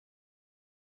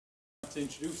to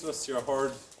introduce us to your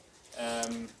herd?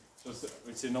 Just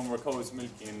it's a number of cows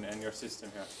milking and your system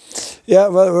here. Yeah,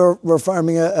 well, we're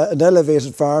farming an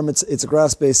elevated farm. It's a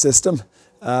grass-based system.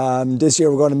 This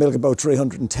year we're going to milk about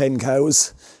 310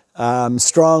 cows.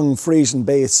 Strong Friesian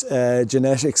base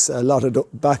genetics, a lot of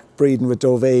back breeding with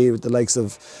Dovea, with the likes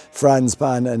of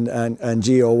Franspan and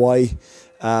D.I.Y.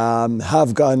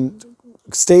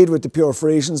 Stayed with the pure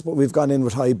Friesians, but we've gone in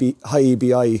with high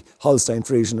E.B.I Holstein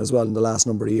Friesian as well in the last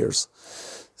number of years.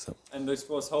 So. And I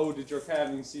suppose, how did your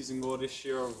calving season go this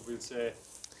year? We'll say,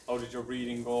 how did your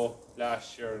breeding go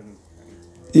last year?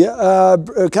 Yeah,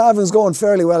 calving's going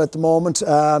fairly well at the moment.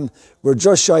 We're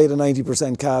just shy of the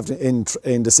 90% calved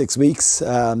in the 6 weeks.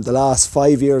 The last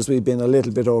 5 years we've been a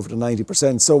little bit over the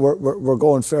 90%, so we're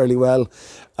going fairly well.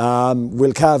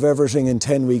 We'll calve everything in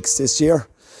 10 weeks this year.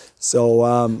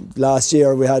 So last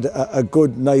year we had a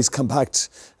good, nice, compact,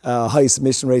 high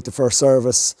submission rate the first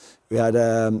service. We had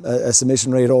a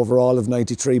submission rate overall of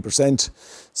 93%.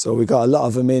 So we got a lot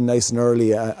of them in nice and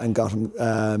early and got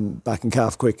them back in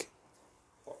calf quick.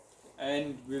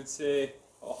 And we'll say,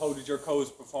 how did your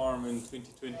cows perform in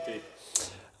 2020?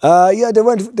 Yeah, they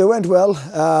went well.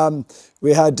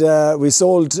 We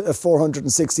sold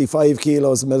 465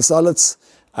 kilos of milk solids.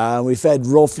 We fed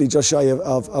roughly just shy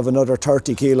of another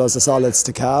 30 kilos of solids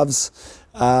to calves.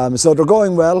 So they're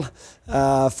going well.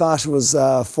 Fat was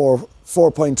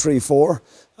 4.34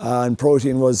 and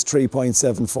protein was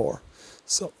 3.74.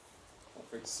 So.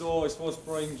 Perfect. So I suppose,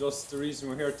 Brian, just the reason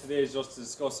we're here today is just to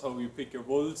discuss how you pick your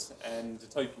bulls and the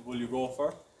type of bull you go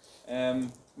for.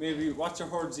 Maybe what's your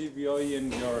herd's E.B.I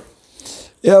and your...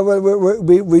 Yeah, well,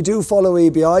 we do follow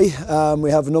E.B.I.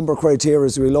 We have a number of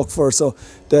criteria we look for. So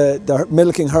the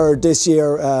milking herd this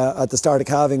year at the start of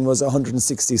calving was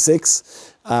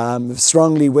 166.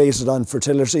 Strongly weighted on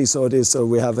fertility, so it is. So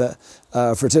we have a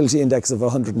fertility index of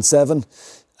 107.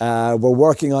 We're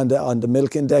working on the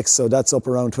milk index, so that's up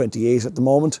around 28 at the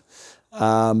moment.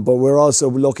 But we're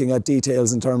also looking at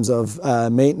details in terms of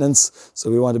maintenance. So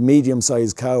we want a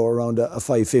medium-sized cow, around a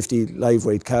 550 live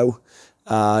weight cow.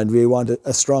 And we want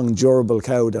a strong, durable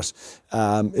cow that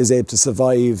is able to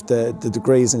survive the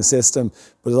grazing system,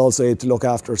 but is also able to look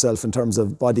after herself in terms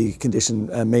of body condition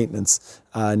maintenance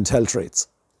and health rates.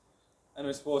 And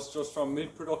I suppose just from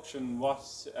milk production, what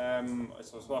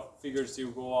figures do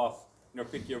you go off?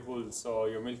 Pick your bulls, so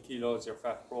your milk kilos, your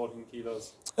fat protein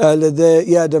kilos.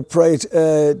 The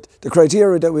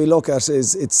criteria that we look at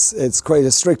is it's quite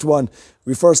a strict one.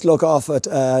 We first look off at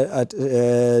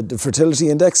the fertility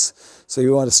index. So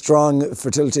you want a strong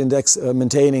fertility index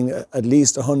maintaining at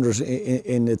least 100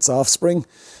 in its offspring.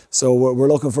 So we're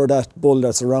looking for that bull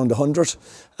that's around 100.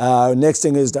 Next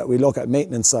thing is that we look at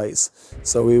maintenance size.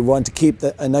 So we want to keep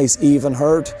a nice even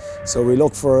herd. So we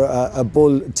look for a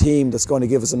bull team that's going to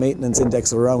give us a maintenance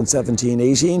index of around 17,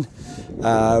 18.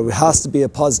 It has to be a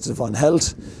positive on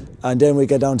health. And then we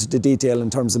get down to the detail in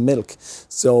terms of milk.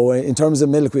 So in terms of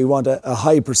milk, we want a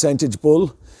high percentage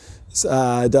bull.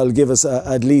 That'll give us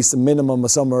at least a minimum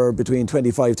of somewhere between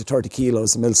 25 to 30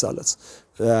 kilos of milk solids.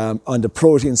 On the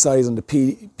protein side and the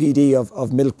PD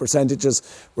of milk percentages,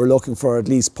 we're looking for at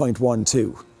least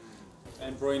 0.12.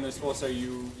 And Brian, I suppose, are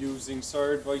you using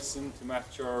sire advising to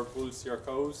match your bulls to your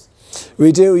cows?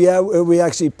 We do, yeah. We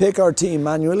actually pick our team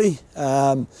manually.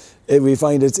 We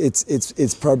find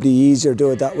it's probably easier to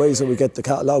do it that way. So we get the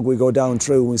catalogue, we go down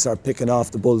through and we start picking off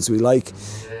the bulls we like.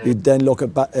 We then look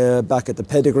at back at the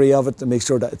pedigree of it to make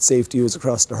sure that it's safe to use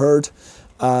across the herd.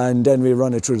 And then we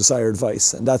run it through the sire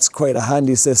advice. And that's quite a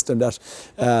handy system that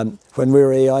when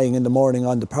we're AIing in the morning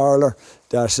on the parlour,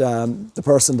 that the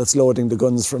person that's loading the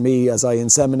guns for me as I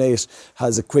inseminate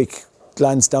has a quick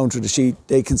glance down through the sheet.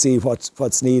 They can see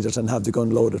what's needed and have the gun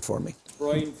loaded for me.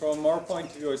 Brian, from our point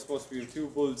of view, I suppose we have two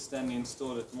bulls standing in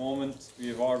stud at the moment. We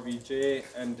have RVJ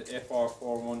and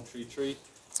FR4133. Do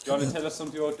you want to tell us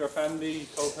something about your family,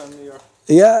 cow family? Or?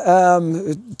 Yeah,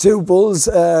 two bulls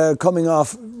coming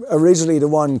off. Originally the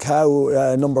one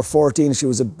cow, number 14, she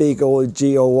was a big old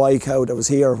D.I.Y cow that was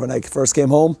here when I first came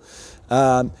home.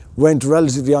 Went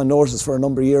relatively unnoticed for a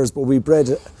number of years, but we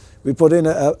put in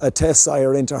a test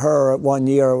sire into her 1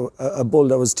 year, a bull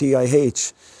that was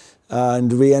TIH.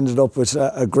 And we ended up with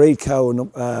a great cow,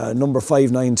 number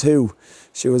 592.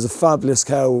 She was a fabulous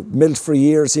cow, milked for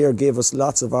years here, gave us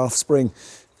lots of offspring.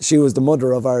 She was the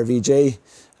mother of RVJ,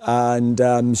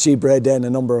 and she bred then a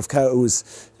number of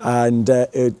cows. And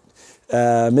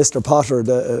Mr. Potter,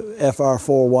 the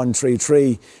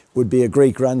FR4133, would be a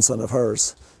great grandson of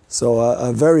hers. So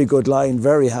a very good line,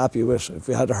 very happy with it. If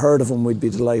we had a herd of them, we'd be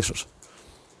delighted.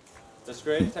 That's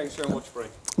great. Thanks very much, Brian.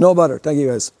 No bother. Thank you,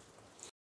 guys.